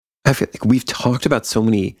I feel like we've talked about so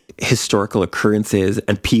many historical occurrences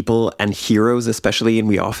and people and heroes especially, and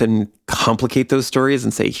we often complicate those stories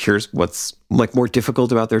and say, here's what's like more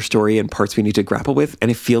difficult about their story and parts we need to grapple with. And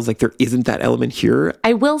it feels like there isn't that element here.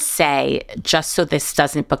 I will say, just so this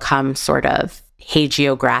doesn't become sort of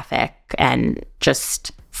hagiographic and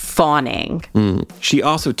just fawning. She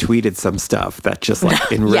also tweeted some stuff that just like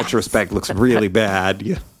in retrospect looks really bad.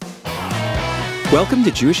 Yeah. Welcome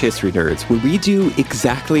to Jewish History Nerds, where we do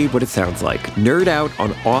exactly what it sounds like. Nerd out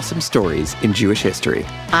on awesome stories in Jewish history.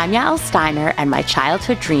 I'm Yael Steiner, and my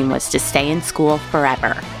childhood dream was to stay in school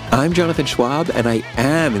forever. I'm Jonathan Schwab, and I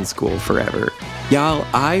am in school forever. Y'all,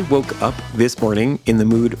 I woke up this morning in the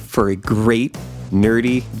mood for a great,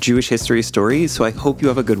 nerdy Jewish history story, so I hope you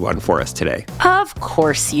have a good one for us today. Of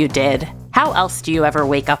course you did. How else do you ever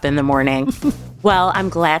wake up in the morning? Well, I'm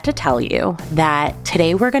glad to tell you that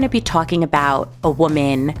today we're going to be talking about a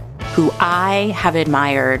woman who I have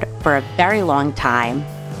admired for a very long time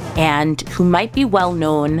and who might be well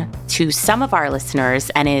known to some of our listeners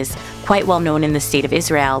and is quite well known in the state of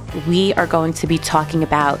Israel. We are going to be talking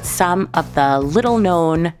about some of the little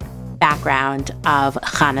known background of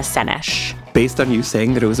Szenes. Based on you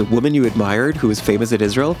saying that it was a woman you admired who was famous in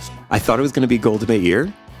Israel, I thought it was going to be Golda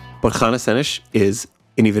Meir, but Szenes is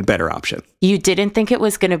an even better option. You didn't think it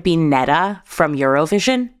was going to be Netta from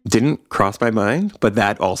Eurovision? Didn't cross my mind, but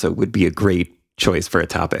that also would be a great choice for a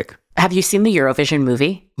topic. Have you seen the Eurovision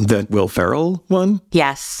movie? The Will Ferrell one?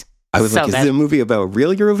 Yes. I was like, is it a movie about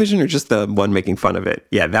real Eurovision or just the one making fun of it?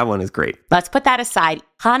 Yeah, that one is great. Let's put that aside.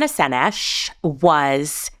 Szenes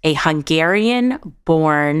was a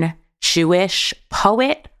Hungarian-born Jewish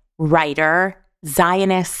poet, writer,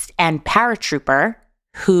 Zionist, and paratrooper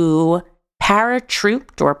who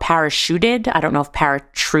paratrooped or parachuted, I don't know if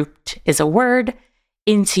paratrooped is a word,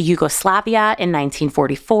 into Yugoslavia in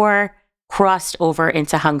 1944, crossed over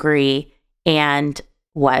into Hungary, and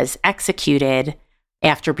was executed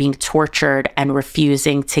after being tortured and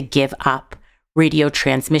refusing to give up radio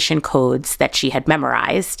transmission codes that she had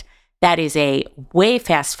memorized. That is a way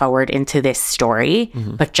fast forward into this story,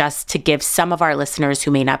 but just to give some of our listeners who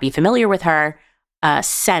may not be familiar with her a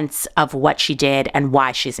sense of what she did and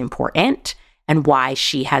why she's important and why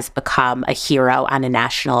she has become a hero on a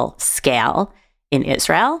national scale in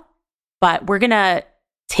Israel. But we're going to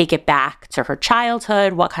take it back to her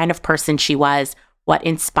childhood, what kind of person she was, what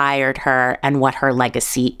inspired her, and what her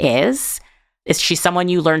legacy is. Is she someone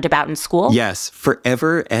you learned about in school? Yes,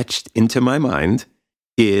 forever etched into my mind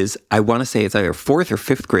is, I want to say it's either 4th or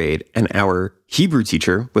 5th grade, and our Hebrew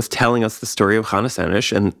teacher was telling us the story of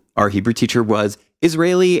Szenes, and our Hebrew teacher was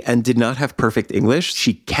Israeli and did not have perfect English.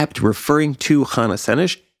 She kept referring to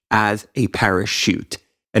Szenes as a parachute.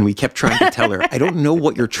 And we kept trying to tell her, I don't know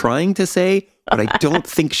what you're trying to say, but I don't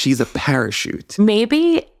think she's a parachute.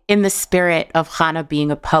 Maybe in the spirit of Chana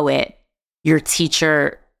being a poet, your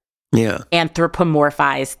teacher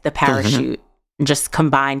anthropomorphized the parachute and just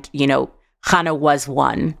combined, Chana was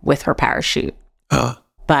one with her parachute.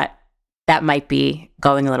 But that might be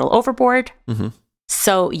going a little overboard.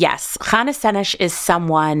 So yes, Szenes is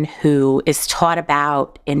someone who is taught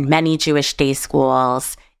about in many Jewish day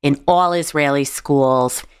schools, in all Israeli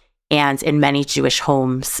schools, and in many Jewish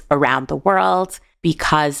homes around the world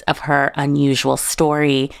because of her unusual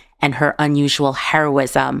story and her unusual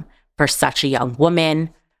heroism for such a young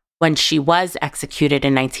woman. When she was executed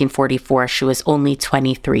in 1944, she was only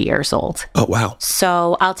 23 years old. Oh, wow.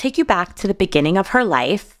 So I'll take you back to the beginning of her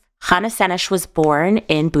life. Szenes was born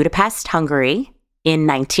in Budapest, Hungary in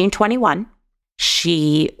 1921.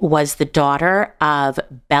 She was the daughter of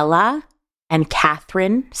Bela and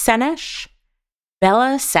Catherine Szenes.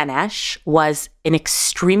 Bela Szenes was an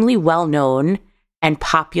extremely well-known and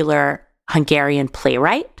popular Hungarian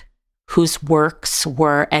playwright whose works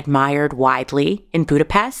were admired widely in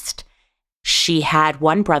Budapest. She had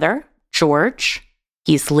one brother, George.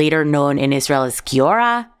 He's later known in Israel as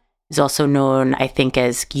Giora. He's also known, I think,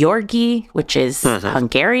 as Georgi, which is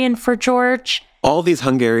Hungarian for George. All these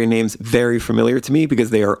Hungarian names very familiar to me because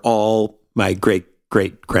they are all my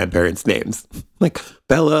great-great-grandparents' names. Like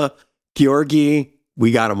Bella, Georgi,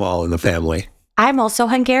 we got them all in the family. I'm also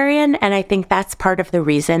Hungarian, and I think that's part of the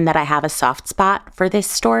reason that I have a soft spot for this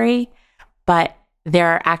story. But there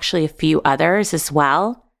are actually a few others as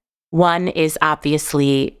well. One is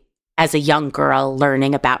obviously, as a young girl,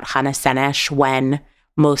 learning about Szenes when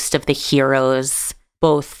most of the heroes,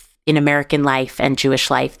 both in American life and Jewish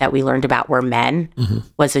life, that we learned about were men,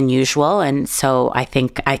 was unusual. And so I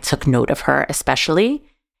think I took note of her especially.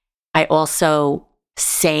 I also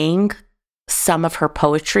sang some of her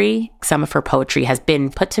poetry. Some of her poetry has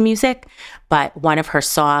been put to music, but one of her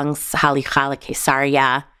songs, Halicha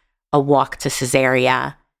Kesaria, A Walk to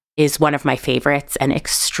Caesarea is one of my favorites, an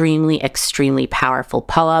extremely, extremely powerful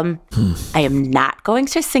poem. I am not going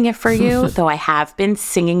to sing it for you, though I have been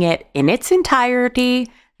singing it in its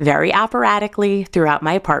entirety, very operatically throughout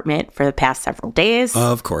my apartment for the past several days.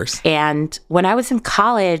 Of course. And when I was in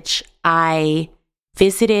college, I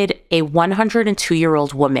visited a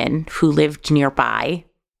 102-year-old woman who lived nearby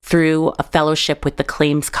through a fellowship with the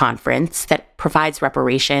Claims Conference that provides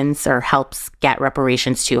reparations or helps get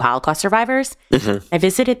reparations to Holocaust survivors. I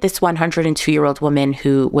visited this 102-year-old woman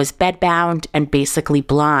who was bedbound and basically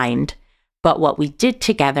blind. But what we did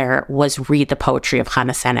together was read the poetry of Chana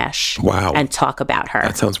Szenes. Wow. And talk about her.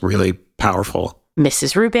 That sounds really powerful.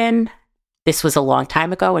 Mrs. Rubin, this was a long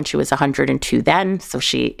time ago and she was 102 then, so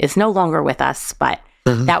she is no longer with us. But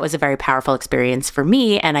that was a very powerful experience for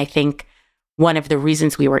me. And I think one of the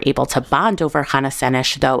reasons we were able to bond over Chana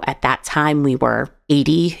Szenes, though at that time we were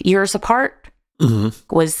 80 years apart,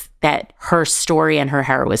 was that her story and her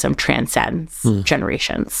heroism transcends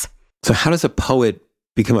generations. So how does a poet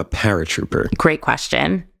become a paratrooper? Great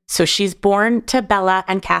question. So she's born to Bella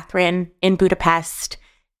and Catherine in Budapest.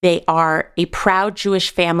 They are a proud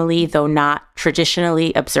Jewish family, though not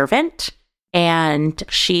traditionally observant. And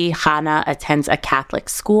she, Chana, attends a Catholic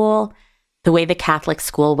school. The way the Catholic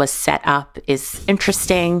school was set up is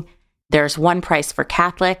interesting. There's one price for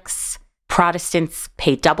Catholics. Protestants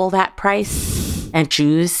pay double that price, and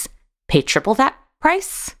Jews pay triple that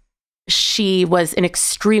price. She was an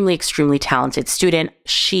extremely, extremely talented student.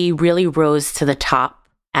 She really rose to the top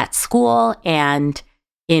at school, and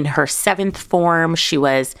in her 7th form, she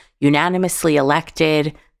was unanimously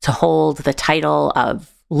elected to hold the title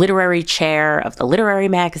of literary chair of the literary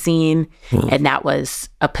magazine. And that was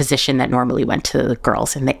a position that normally went to the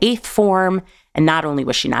girls in the 8th form. And not only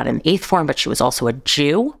was she not in the 8th form, but she was also a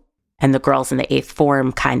Jew. And the girls in the 8th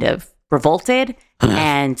form kind of revolted.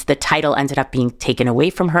 And the title ended up being taken away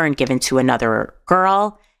from her and given to another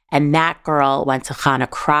girl. And that girl went to Chana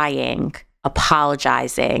crying,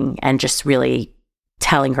 apologizing, and just really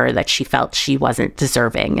telling her that she felt she wasn't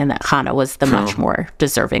deserving and that Chana was the much more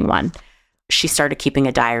deserving one. She started keeping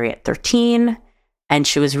a diary at 13, and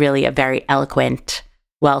she was really a very eloquent,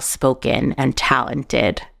 well-spoken, and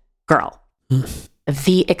talented girl.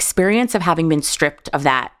 The experience of having been stripped of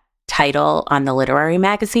that title on the literary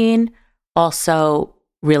magazine also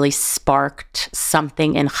really sparked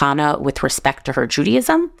something in Chana with respect to her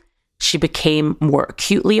Judaism. She became more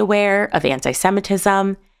acutely aware of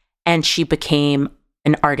anti-Semitism, and she became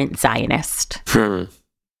an ardent Zionist.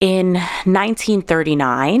 In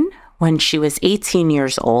 1939, when she was 18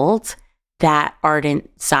 years old, that ardent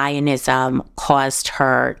Zionism caused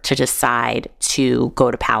her to decide to go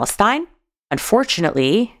to Palestine.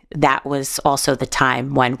 Unfortunately, that was also the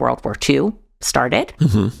time when World War II started,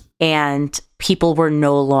 and people were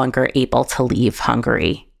no longer able to leave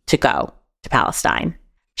Hungary to go to Palestine.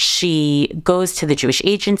 She goes to the Jewish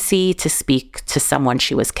Agency to speak to someone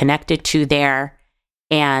she was connected to there,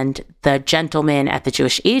 and the gentleman at the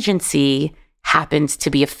Jewish Agency happened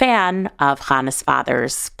to be a fan of Chana's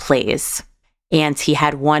father's plays. And he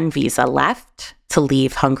had one visa left to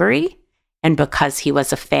leave Hungary. And because he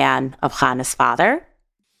was a fan of Chana's father,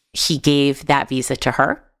 he gave that visa to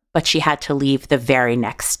her, but she had to leave the very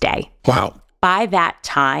next day. Wow. By that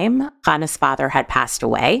time, Chana's father had passed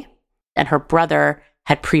away, and her brother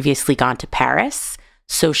had previously gone to Paris.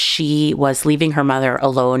 So she was leaving her mother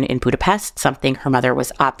alone in Budapest, something her mother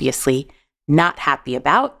was obviously not happy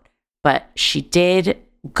about. But she did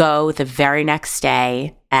go the very next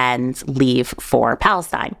day and leave for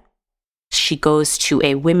Palestine. She goes to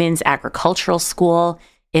a women's agricultural school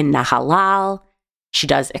in Nahalal. She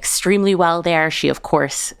does extremely well there. She, of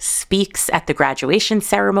course, speaks at the graduation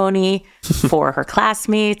ceremony for her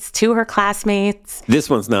classmates, to her classmates. This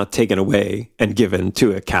one's not taken away and given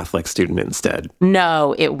to a Catholic student instead.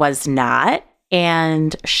 No, it was not.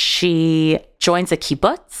 And she joins a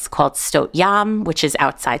kibbutz called Stot Yam, which is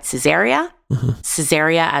outside Caesarea.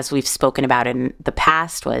 Caesarea, as we've spoken about in the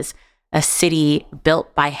past, was a city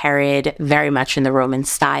built by Herod, very much in the Roman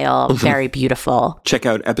style, very beautiful. Check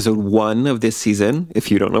out episode 1 of this season if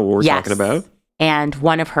you don't know what we're talking about. And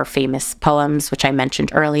one of her famous poems, which I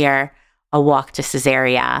mentioned earlier, A Walk to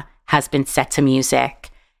Caesarea, has been set to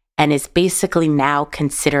music and is basically now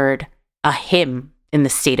considered a hymn in the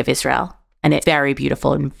state of Israel. And it's very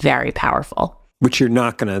beautiful and very powerful. Which you're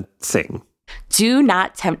not going to sing. Do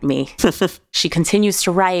not tempt me. She continues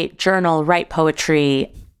to write, journal, write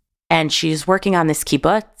poetry, and she's working on this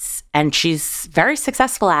kibbutz, and she's very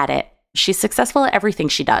successful at it. She's successful at everything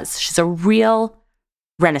she does. She's a real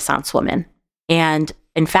Renaissance woman. And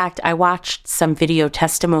in fact, I watched some video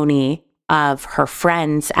testimony of her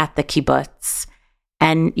friends at the kibbutz.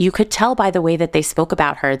 And you could tell by the way that they spoke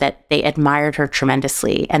about her that they admired her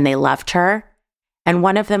tremendously and they loved her. And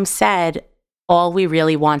one of them said, all we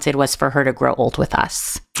really wanted was for her to grow old with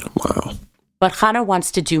us. Wow. But Chana wants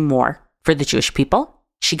to do more for the Jewish people.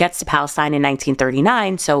 She gets to Palestine in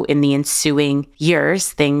 1939. So in the ensuing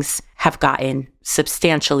years, things have gotten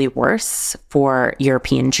substantially worse for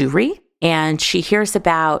European Jewry. And she hears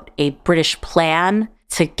about a British plan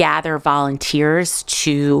to gather volunteers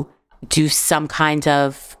to do some kind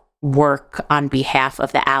of work on behalf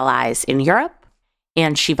of the Allies in Europe.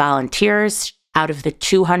 And she volunteers. Out of the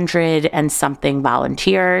 200 and something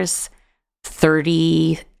volunteers,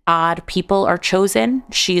 30 odd people are chosen.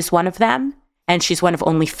 She's one of them. And she's one of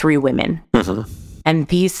only 3 women. Mm-hmm. And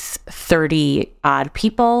these 30 odd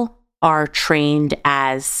people are trained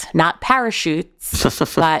as not parachutes,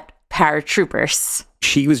 but paratroopers.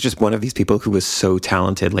 She was just one of these people who was so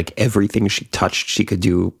talented. Like everything she touched, she could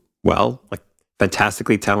do well. Like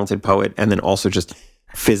fantastically talented poet. And then also just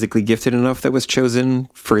physically gifted enough that was chosen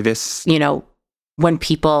for this. You know, when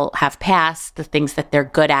people have passed, the things that they're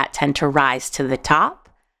good at tend to rise to the top.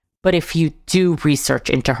 But if you do research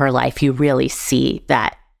into her life, you really see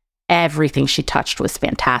that everything she touched was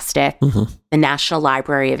fantastic. Mm-hmm. The National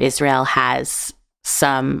Library of Israel has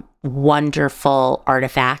some wonderful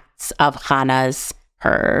artifacts of Chana's,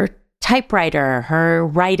 her typewriter, her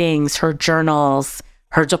writings, her journals,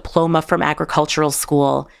 her diploma from agricultural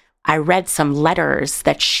school. I read some letters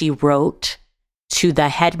that she wrote to the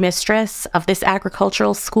headmistress of this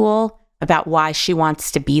agricultural school about why she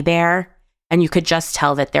wants to be there. And you could just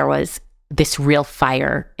tell that there was this real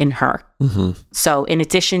fire in her. Mm-hmm. So in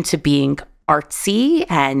addition to being artsy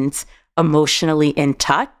and emotionally in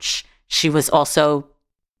touch, she was also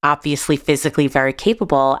obviously physically very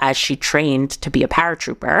capable as she trained to be a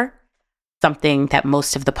paratrooper, something that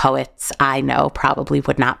most of the poets I know probably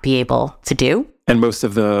would not be able to do. And most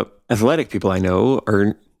of the athletic people I know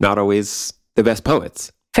are not always the best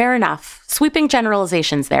poets. Fair enough. Sweeping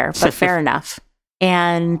generalizations there, but fair enough.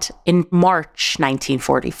 And in March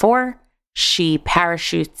 1944, she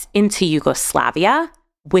parachutes into Yugoslavia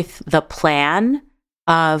with the plan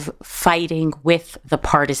of fighting with the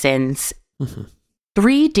partisans. Mm-hmm.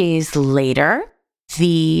 3 days later,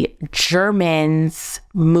 the Germans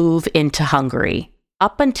move into Hungary.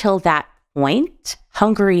 Up until that point,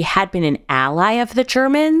 Hungary had been an ally of the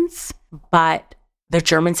Germans, but the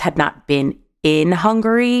Germans had not been in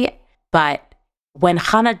Hungary. But when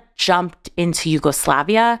Chana jumped into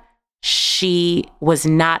Yugoslavia, she was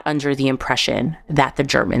not under the impression that the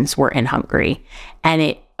Germans were in Hungary. And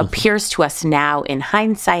it appears to us now in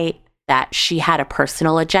hindsight that she had a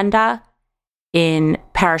personal agenda in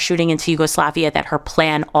parachuting into Yugoslavia, that her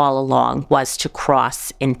plan all along was to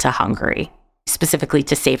cross into Hungary, specifically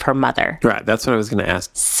to save her mother. Right, that's what I was going to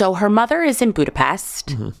ask. So her mother is in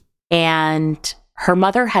Budapest, and her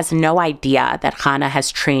mother has no idea that Chana has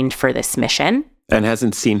trained for this mission. And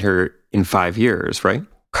hasn't seen her in 5 years, right?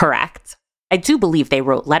 Correct. I do believe they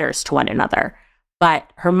wrote letters to one another, but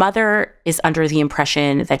her mother is under the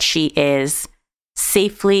impression that she is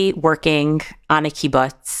safely working on a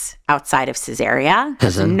kibbutz outside of Caesarea,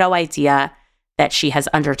 has no idea that she has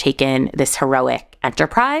undertaken this heroic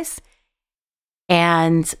enterprise.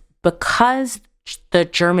 And because the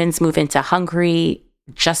Germans move into Hungary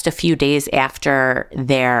just a few days after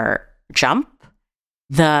their jump,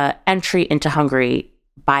 the entry into Hungary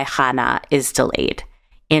by Chana is delayed.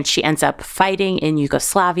 And she ends up fighting in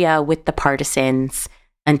Yugoslavia with the partisans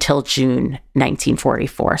until June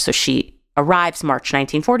 1944. So she arrives March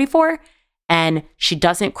 1944, and she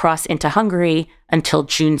doesn't cross into Hungary until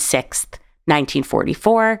June 6th,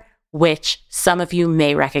 1944, which some of you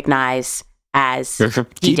may recognize as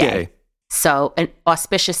D-Day. So an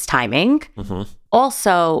auspicious timing. Mm-hmm.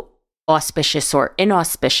 Also auspicious or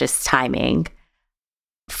inauspicious timing.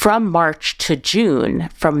 From March to June,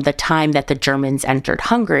 from the time that the Germans entered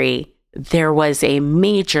Hungary, there was a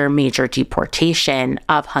major, major deportation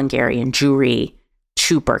of Hungarian Jewry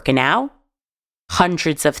to Birkenau.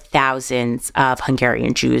 Hundreds of thousands of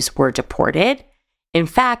Hungarian Jews were deported. In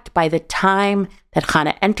fact, by the time that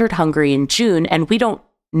Chana entered Hungary in June, and we don't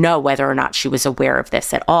know whether or not she was aware of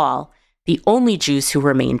this at all, the only Jews who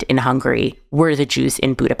remained in Hungary were the Jews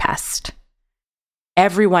in Budapest.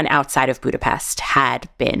 Everyone outside of Budapest had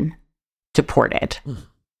been deported.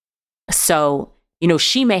 So,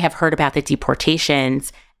 she may have heard about the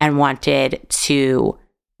deportations and wanted to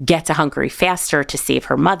get to Hungary faster to save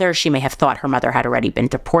her mother. She may have thought her mother had already been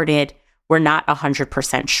deported. We're not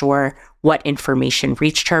 100% sure what information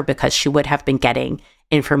reached her, because she would have been getting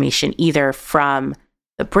information either from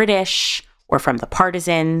the British or from the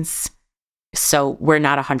partisans. So we're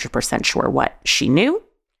not 100% sure what she knew,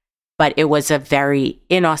 but it was a very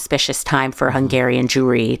inauspicious time for Hungarian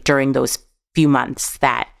Jewry during those few months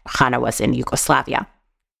that Hana was in Yugoslavia.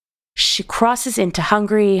 She crosses into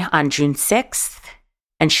Hungary on June 6th,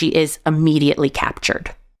 and she is immediately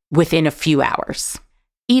captured within a few hours.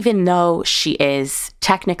 Even though she is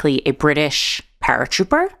technically a British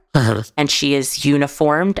paratrooper, and she is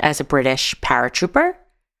uniformed as a British paratrooper,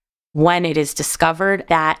 when it is discovered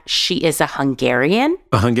that she is a Hungarian.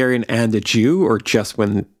 A Hungarian and a Jew, or just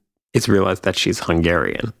when it's realized that she's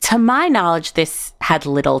Hungarian? To my knowledge, this had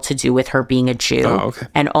little to do with her being a Jew,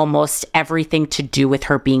 and almost everything to do with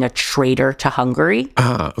her being a traitor to Hungary.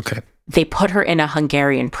 Okay. They put her in a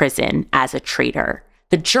Hungarian prison as a traitor.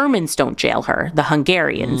 The Germans don't jail her. The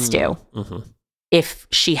Hungarians do. Mm-hmm. If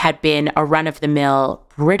she had been a run-of-the-mill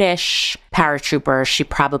British paratrooper, she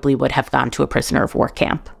probably would have gone to a prisoner of war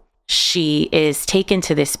camp. She is taken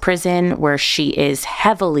to this prison where she is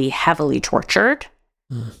heavily, heavily tortured.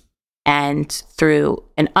 And through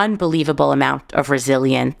an unbelievable amount of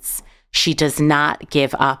resilience, she does not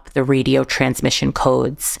give up the radio transmission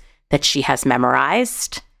codes that she has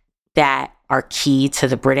memorized that are key to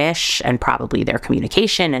the British and probably their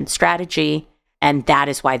communication and strategy. And that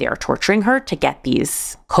is why they are torturing her, to get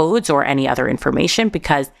these codes or any other information,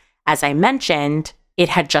 because, as I mentioned, it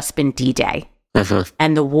had just been D-Day. Mm-hmm.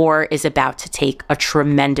 And the war is about to take a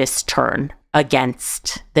tremendous turn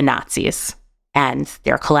against the Nazis and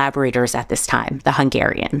their collaborators at this time, the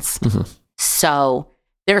Hungarians. Mm-hmm. So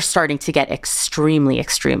they're starting to get extremely,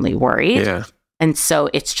 extremely worried. Yeah. And so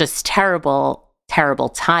it's just terrible, terrible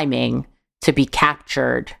timing to be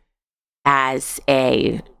captured as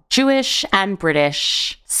a Jewish and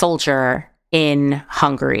British soldier in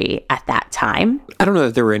Hungary at that time. I don't know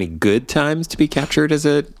if there were any good times to be captured as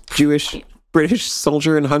a Jewish British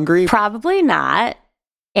soldier in Hungary. Probably not.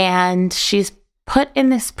 And she's put in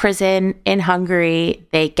this prison in Hungary.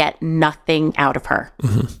 They get nothing out of her.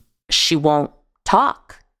 Mm-hmm. She won't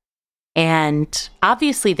talk. And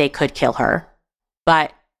obviously they could kill her,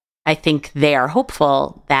 but I think they are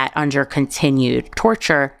hopeful that under continued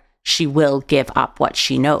torture, she will give up what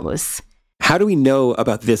she knows. How do we know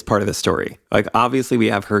about this part of the story? Like, obviously we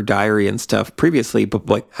have her diary and stuff previously, but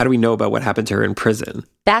like, how do we know about what happened to her in prison?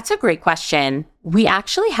 That's a great question. We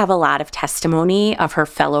actually have a lot of testimony of her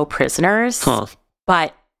fellow prisoners,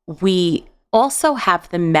 but we also have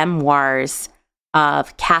the memoirs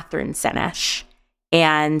of Catherine Szenes.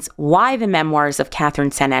 And why the memoirs of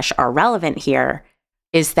Catherine Szenes are relevant here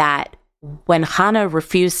is that when Hana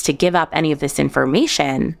refused to give up any of this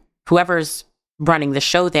information, whoever's running the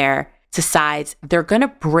show there decides they're going to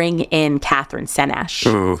bring in Catherine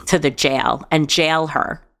Szenes to the jail and jail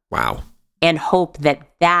her. Wow. And hope that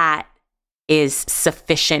that is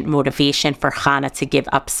sufficient motivation for Hana to give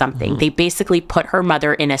up something. Mm-hmm. They basically put her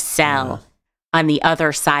mother in a cell on the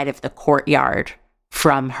other side of the courtyard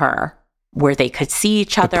from her, where they could see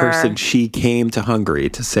each other. The person she came to Hungary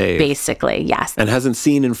to save. Basically, yes. And hasn't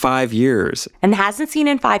seen in 5 years. And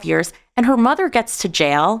her mother gets to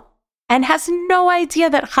jail and has no idea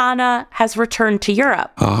that Hana has returned to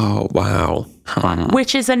Europe. Oh, wow.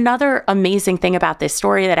 Which is another amazing thing about this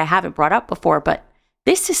story that I haven't brought up before, but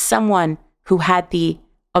this is someone who had the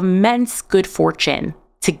immense good fortune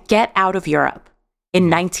to get out of Europe in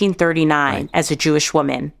 1939 as a Jewish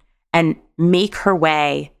woman and make her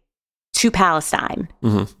way to Palestine.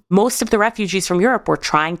 Mm-hmm. Most of the refugees from Europe were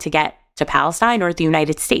trying to get to Palestine or the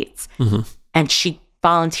United States. Mm-hmm. And she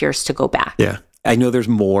volunteers to go back. Yeah. I know there's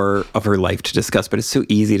more of her life to discuss, but it's so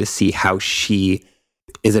easy to see how she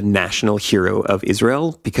is a national hero of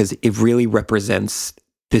Israel, because it really represents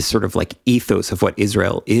this sort of like ethos of what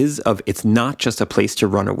Israel is, of it's not just a place to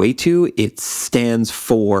run away to, it stands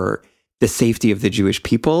for the safety of the Jewish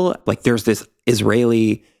people. Like, there's this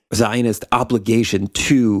Israeli Zionist obligation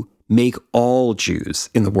to make all Jews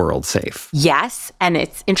in the world safe. Yes, and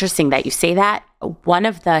it's interesting that you say that. One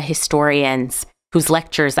of the historians whose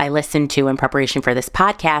lectures I listened to in preparation for this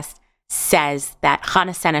podcast says that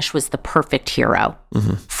Hana Szenes was the perfect hero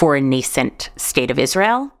for a nascent state of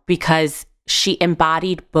Israel, because she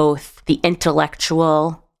embodied both the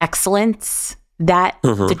intellectual excellence that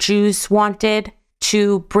the Jews wanted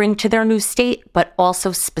to bring to their new state, but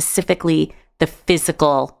also specifically the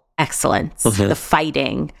physical excellence, the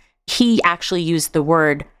fighting. He actually used the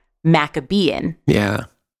word Maccabean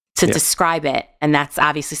to describe it. And that's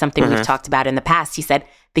obviously something we've talked about in the past. He said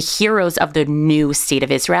the heroes of the new state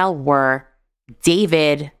of Israel were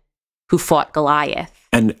David, who fought Goliath.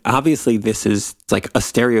 And obviously this is like a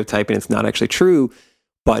stereotype and it's not actually true,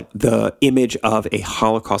 but the image of a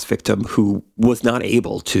Holocaust victim who was not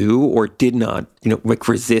able to or did not,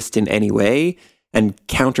 resist in any way. And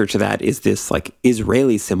counter to that is this like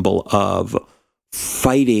Israeli symbol of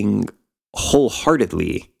fighting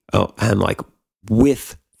wholeheartedly and like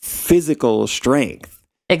with physical strength.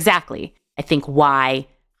 Exactly. I think why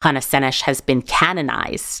Hannah Szenes has been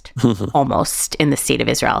canonized almost in the state of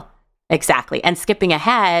Israel. Exactly. And skipping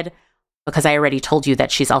ahead, because I already told you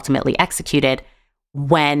that she's ultimately executed,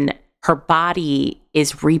 when her body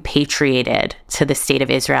is repatriated to the state of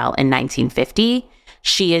Israel in 1950,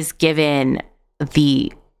 she is given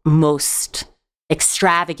the most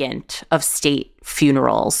extravagant of state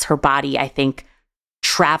funerals. Her body, I think,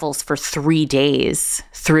 travels for 3 days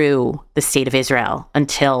through the state of Israel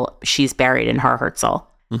until she's buried in Har Herzl,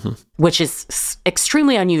 which is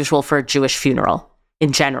extremely unusual for a Jewish funeral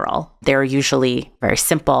in general. They're usually very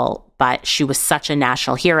simple, but she was such a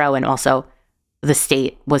national hero, and also the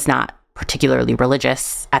state was not particularly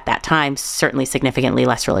religious at that time, certainly significantly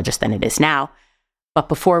less religious than it is now. But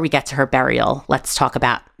before we get to her burial, let's talk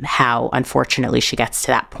about how, unfortunately, she gets to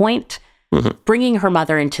that point. Bringing her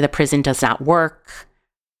mother into the prison does not work.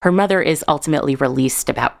 Her mother is ultimately released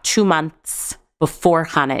about 2 months before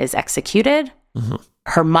Hannah is executed.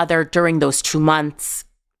 Her mother, during those 2 months,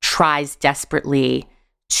 tries desperately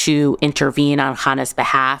to intervene on Hannah's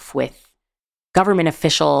behalf with government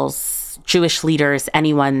officials, Jewish leaders,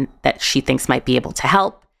 anyone that she thinks might be able to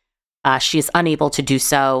help. She is unable to do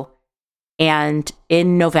so. And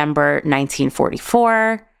in November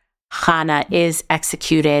 1944, Hannah is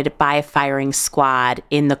executed by a firing squad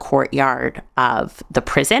in the courtyard of the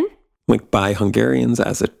prison. Like by Hungarians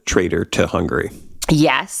as a traitor to Hungary.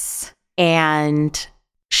 Yes. And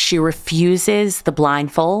she refuses the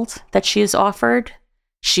blindfold that she is offered.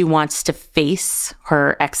 She wants to face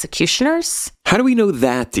her executioners. How do we know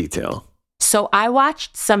that detail? So I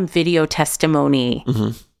watched some video testimony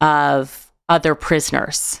of other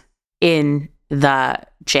prisoners in the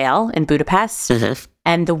jail in Budapest.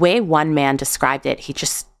 And the way one man described it, he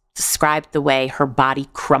just described the way her body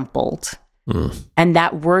crumpled. And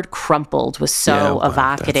that word crumpled was so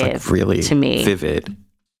evocative really to me. Vivid.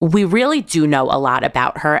 We really do know a lot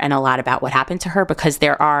about her and a lot about what happened to her, because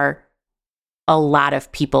there are a lot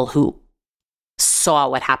of people who saw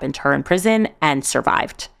what happened to her in prison and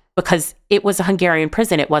survived, because it was a Hungarian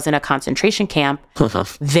prison. It wasn't a concentration camp.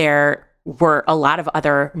 There were a lot of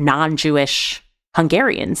other non-Jewish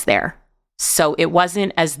Hungarians there. So it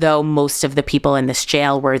wasn't as though most of the people in this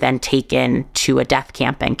jail were then taken to a death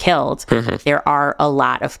camp and killed. There are a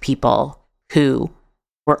lot of people who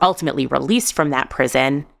were ultimately released from that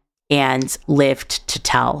prison and lived to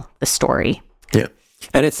tell the story. Yeah.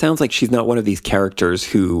 And it sounds like she's not one of these characters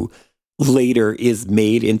who later is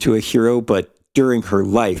made into a hero, but during her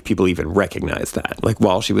life, people even recognize that. Like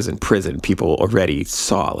while she was in prison, people already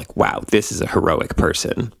saw like, wow, this is a heroic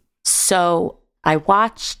person. So I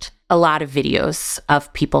watched a lot of videos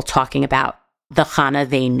of people talking about the Hannah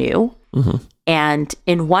they knew. And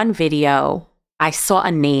in one video, I saw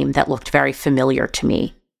a name that looked very familiar to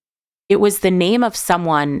me. It was the name of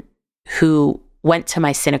someone who went to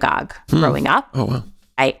my synagogue growing up. Oh, wow.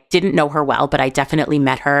 I didn't know her well, but I definitely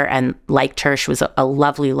met her and liked her. She was a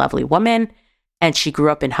lovely, lovely woman. And she grew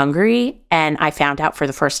up in Hungary. And I found out for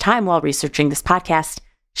the first time while researching this podcast,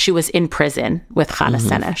 she was in prison with Hannah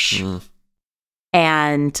Szenes.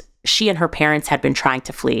 And she and her parents had been trying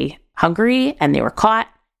to flee Hungary, and they were caught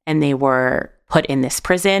and they were put in this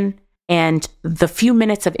prison. And the few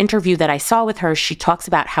minutes of interview that I saw with her, she talks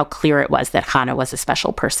about how clear it was that Hannah was a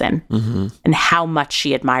special person and how much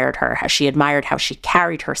she admired her, how she admired how she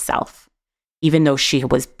carried herself, even though she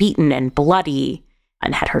was beaten and bloody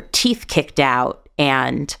and had her teeth kicked out,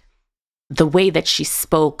 and the way that she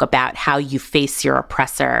spoke about how you face your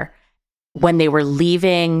oppressor. When they were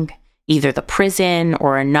leaving either the prison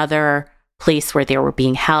or another place where they were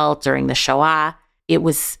being held during the Shoah, it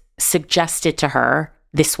was suggested to her,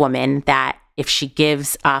 this woman, that if she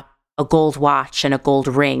gives up a gold watch and a gold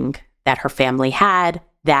ring that her family had,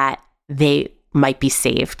 that they might be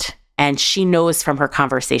saved. And she knows from her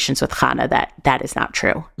conversations with Hannah that that is not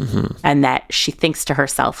true. And that she thinks to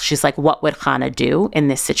herself, she's like, what would Hannah do in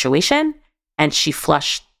this situation? And she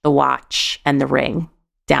flushed the watch and the ring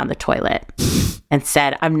down the toilet and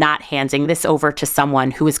said, I'm not handing this over to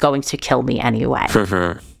someone who is going to kill me anyway.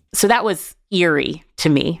 So that was eerie to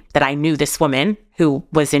me, that I knew this woman who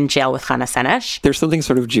was in jail with Hannah Szenes. There's something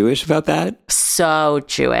sort of Jewish about that. So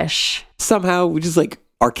Jewish. Somehow we just like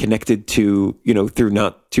are connected to, through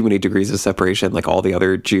not too many degrees of separation, like all the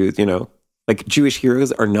other Jews, like Jewish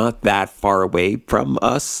heroes are not that far away from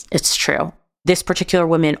us. It's true. this particular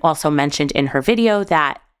woman also mentioned in her video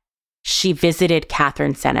that she visited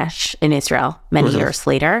Catherine Szenes in Israel many years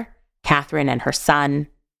later. Catherine and her son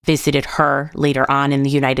visited her later on in the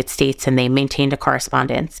United States, and they maintained a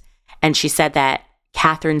correspondence. And she said that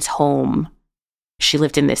Catherine's home, she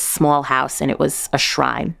lived in this small house, and it was a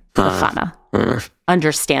shrine for the Chana.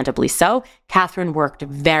 Understandably so. Catherine worked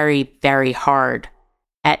very, very hard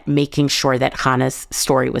at making sure that Chana's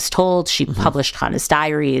story was told. She published Chana's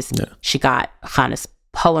diaries. Yeah. She got Chana's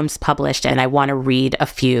poems published, and I want to read a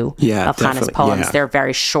few of Chana's poems. Yeah. They're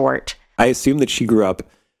very short. I assume that she grew up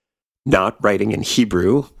not writing in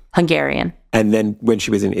Hebrew. Hungarian. And then when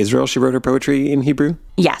she was in Israel, she wrote her poetry in Hebrew?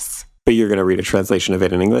 Yes. But you're going to read a translation of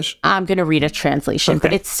it in English? I'm going to read a translation,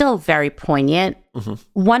 but it's still very poignant.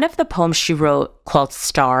 One of the poems she wrote, called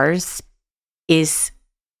Stars, is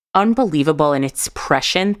unbelievable in its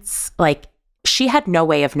prescience. Like, she had no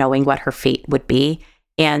way of knowing what her fate would be.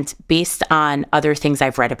 And based on other things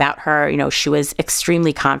I've read about her, you know, she was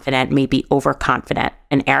extremely confident, maybe overconfident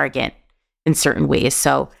and arrogant in certain ways.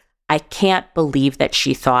 So I can't believe that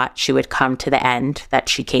she thought she would come to the end that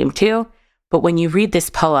she came to. But when you read this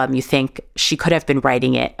poem, you think she could have been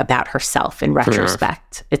writing it about herself in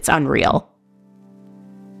retrospect. It's unreal.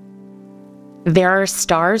 There are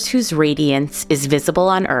stars whose radiance is visible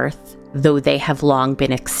on Earth, though they have long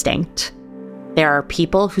been extinct. There are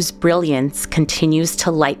people whose brilliance continues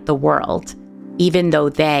to light the world, even though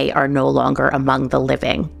they are no longer among the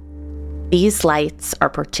living. These lights are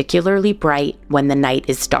particularly bright when the night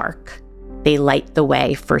is dark. They light the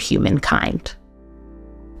way for humankind.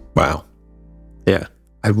 Wow. Yeah,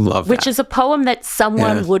 I love that. Which is a poem that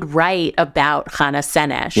someone would write about Chana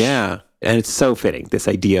Szenes. Yeah, and it's so fitting, this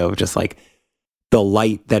idea of just like the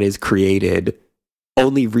light that is created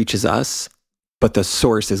only reaches us, but the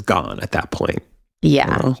source is gone at that point.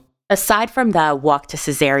 Yeah. You know? Aside from the Walk to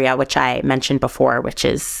Caesarea, which I mentioned before, which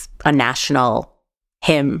is a national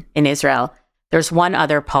hymn in Israel, there's one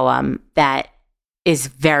other poem that is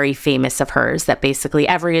very famous of hers that basically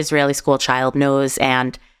every Israeli school child knows.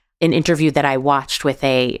 And an interview that I watched with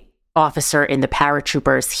a officer in the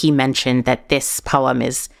paratroopers, he mentioned that this poem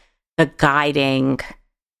is the guiding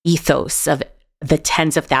ethos of the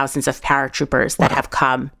tens of thousands of paratroopers that have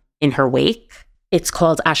come in her wake. It's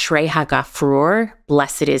called Ashrei HaGafrur,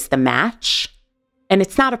 Blessed is the Match. And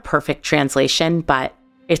it's not a perfect translation, but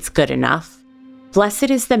it's good enough. Blessed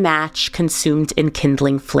is the match consumed in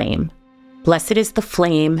kindling flame. Blessed is the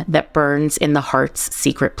flame that burns in the heart's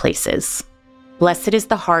secret places. Blessed is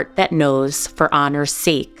the heart that knows, for honor's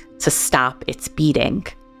sake, to stop its beating.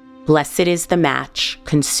 Blessed is the match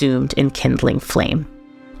consumed in kindling flame.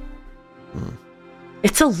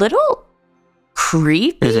 It's a little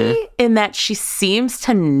creepy in that she seems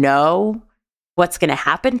to know what's going to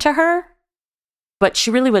happen to her, but she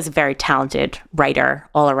really was a very talented writer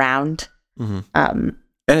all around. And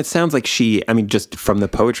it sounds like she, I mean, just from the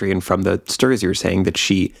poetry and from the stories you were saying, that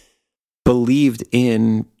she believed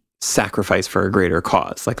in sacrifice for a greater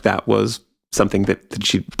cause. Like that was something that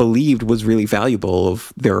she believed was really valuable.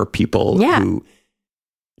 Of there are people who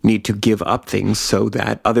need to give up things so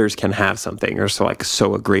that others can have something, or so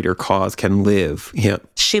a greater cause can live. Yeah.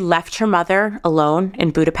 She left her mother alone in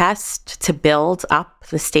Budapest to build up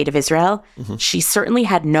the state of Israel. She certainly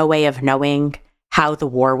had no way of knowing how the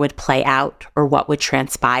war would play out or what would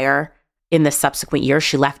transpire in the subsequent years.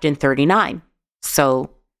 She left in 1939. So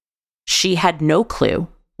she had no clue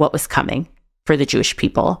what was coming for the Jewish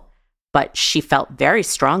people, but she felt very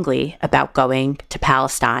strongly about going to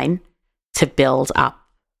Palestine to build up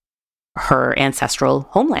her ancestral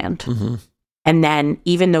homeland. And then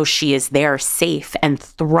even though she is there safe and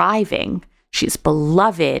thriving, she's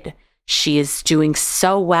beloved, she is doing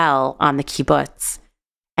so well on the kibbutz.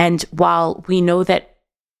 And while we know that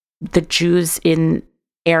the Jews in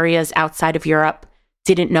areas outside of Europe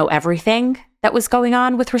didn't know everything that was going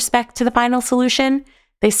on with respect to the final solution,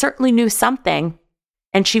 they certainly knew something.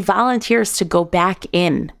 And she volunteers to go back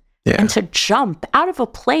in and to jump out of a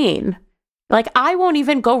plane. Like, I won't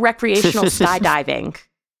even go recreational skydiving.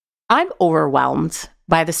 I'm overwhelmed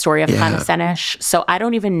by the story of Chana Szenes. So I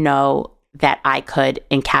don't even know that I could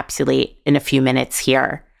encapsulate in a few minutes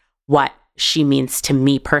here what she means to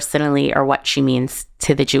me personally or what she means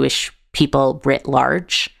to the Jewish people writ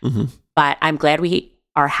large. But I'm glad we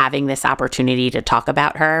are having this opportunity to talk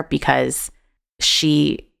about her because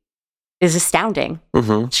she is astounding.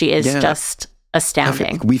 She is just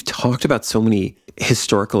astounding. We've talked about so many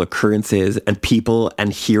historical occurrences and people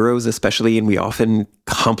and heroes especially, and we often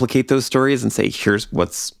complicate those stories and say, here's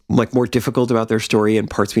what's like more difficult about their story and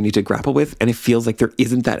parts we need to grapple with, and it feels like there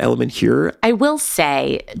isn't that element here. I will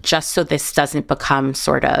say, just so this doesn't become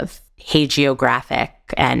sort of hagiographic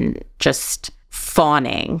and just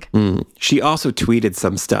fawning. She also tweeted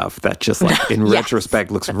some stuff that just like in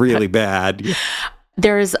retrospect looks really bad.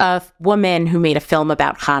 There's a woman who made a film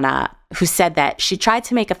about Hannah who said that she tried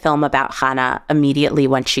to make a film about Hannah immediately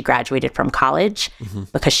when she graduated from college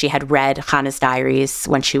because she had read Hannah's diaries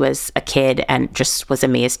when she was a kid and just was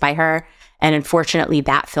amazed by her. And unfortunately,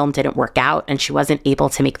 that film didn't work out, and she wasn't able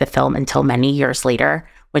to make the film until many years later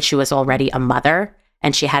when she was already a mother.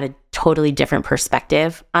 And she had a totally different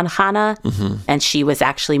perspective on Hannah. And she was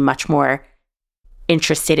actually much more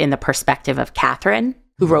interested in the perspective of Catherine,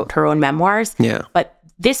 who wrote her own memoirs. Yeah. But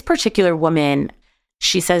this particular woman,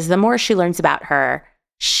 she says the more she learns about her,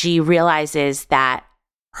 she realizes that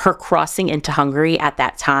her crossing into Hungary at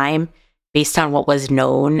that time, based on what was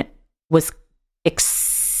known, was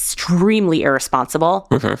extremely irresponsible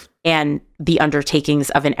and the undertakings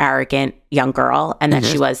of an arrogant young girl, and that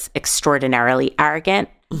she was extraordinarily arrogant.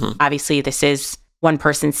 Obviously, this is one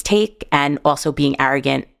person's take, and also being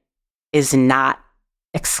arrogant is not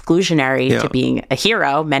exclusionary to being a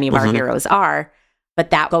hero. Many of our heroes are. But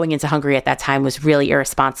that going into Hungary at that time was really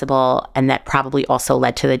irresponsible, and that probably also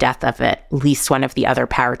led to the death of at least one of the other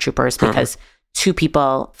paratroopers because two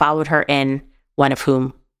people followed her in, one of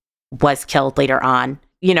whom was killed later on.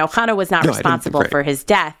 You know, Hannah was not responsible for his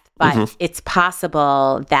death, but it's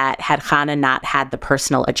possible that had Hannah not had the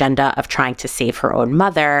personal agenda of trying to save her own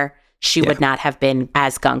mother, she would not have been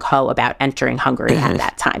as gung-ho about entering Hungary at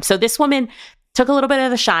that time. So this woman took a little bit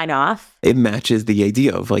of the shine off. It matches the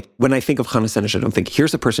idea of like, when I think of Hannah Szenes, I don't think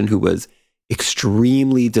here's a person who was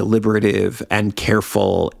extremely deliberative and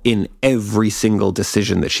careful in every single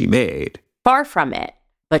decision that she made. Far from it.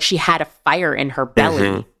 But she had a fire in her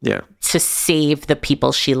belly to save the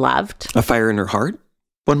people she loved. A fire in her heart,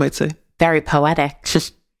 one might say. Very poetic.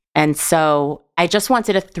 And so I just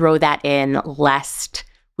wanted to throw that in lest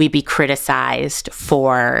we be criticized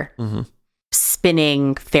for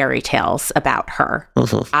spinning fairy tales about her.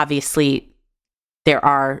 Obviously, there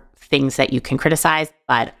are things that you can criticize,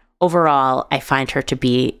 but overall, I find her to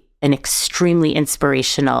be an extremely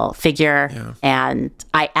inspirational figure. And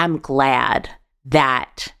I am glad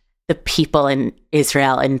that the people in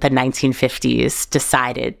Israel in the 1950s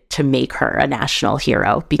decided to make her a national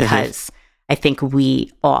hero, because I think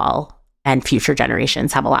we all and future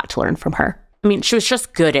generations have a lot to learn from her. I mean, she was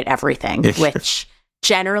just good at everything, which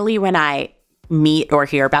generally when I meet or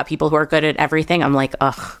hear about people who are good at everything, I'm like,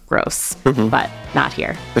 ugh, gross, but not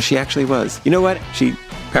here. But she actually was. You know what? She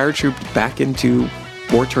paratrooped back into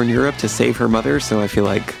war-torn Europe to save her mother, so I feel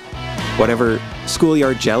like whatever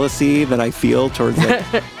schoolyard jealousy that I feel towards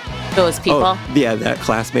like, those people. That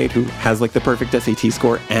classmate who has like the perfect SAT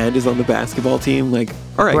score and is on the basketball team. Like,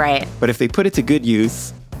 all right. Right. But if they put it to good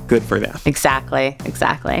use, good for them. Exactly.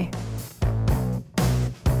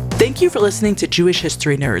 Thank you for listening to Jewish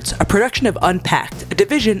History Nerds, a production of Unpacked, a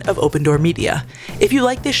division of Open Door Media. If you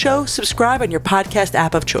like this show, subscribe on your podcast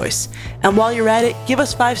app of choice. And while you're at it, give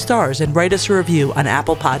us 5 stars and write us a review on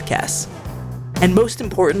Apple Podcasts. And most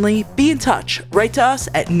importantly, be in touch. Write to us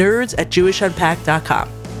at nerds@jewishunpacked.com.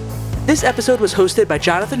 This episode was hosted by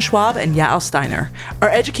Jonathan Schwab and Yael Steiner. Our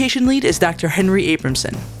education lead is Dr. Henry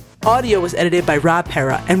Abramson. Audio was edited by Rob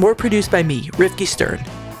Pera and were produced by me, Rifki Stern.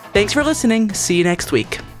 Thanks for listening. See you next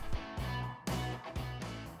week.